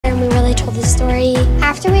really told the story.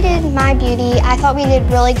 After we did My Beauty, I thought we did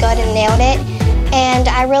really good and nailed it. And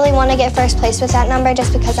I really want to get first place with that number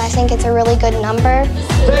just because I think it's a really good number.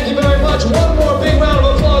 Thank you very much. One more big round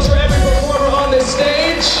of applause for every performer on this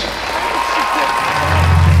stage.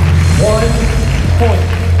 1 point.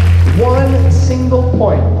 One single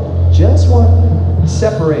point. Just one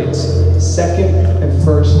separates second and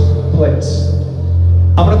first place.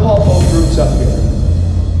 I'm going to call both groups up here.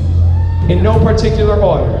 In no particular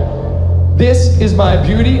order. This is My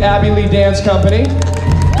Beauty, Abby Lee Dance Company.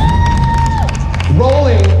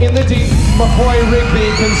 Rolling in the Deep,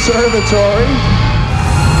 McCoy-Rigby Conservatory.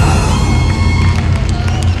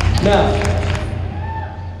 Now,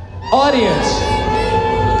 audience,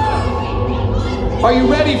 are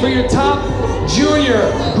you ready for your top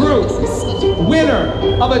junior group winner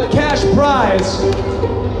of a cash prize?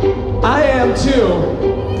 I am too.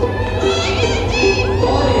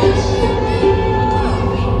 Audience,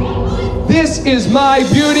 this is My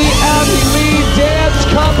Beauty, Abby Lee Dance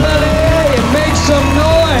Company. Make some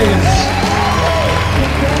noise.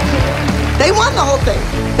 They won the whole thing.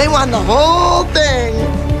 They won the whole thing.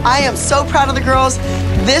 I am so proud of the girls.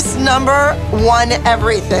 This number won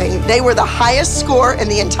everything. They were the highest score in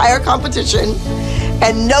the entire competition,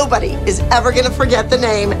 and nobody is ever going to forget the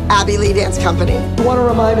name Abby Lee Dance Company. You want to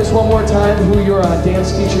remind us one more time who your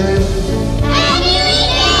dance teacher is? Abby Lee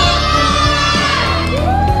Dance!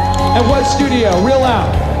 And what studio? Real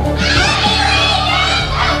loud.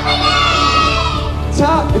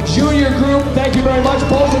 Top junior group, thank you very much.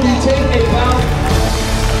 Both of you take a bow.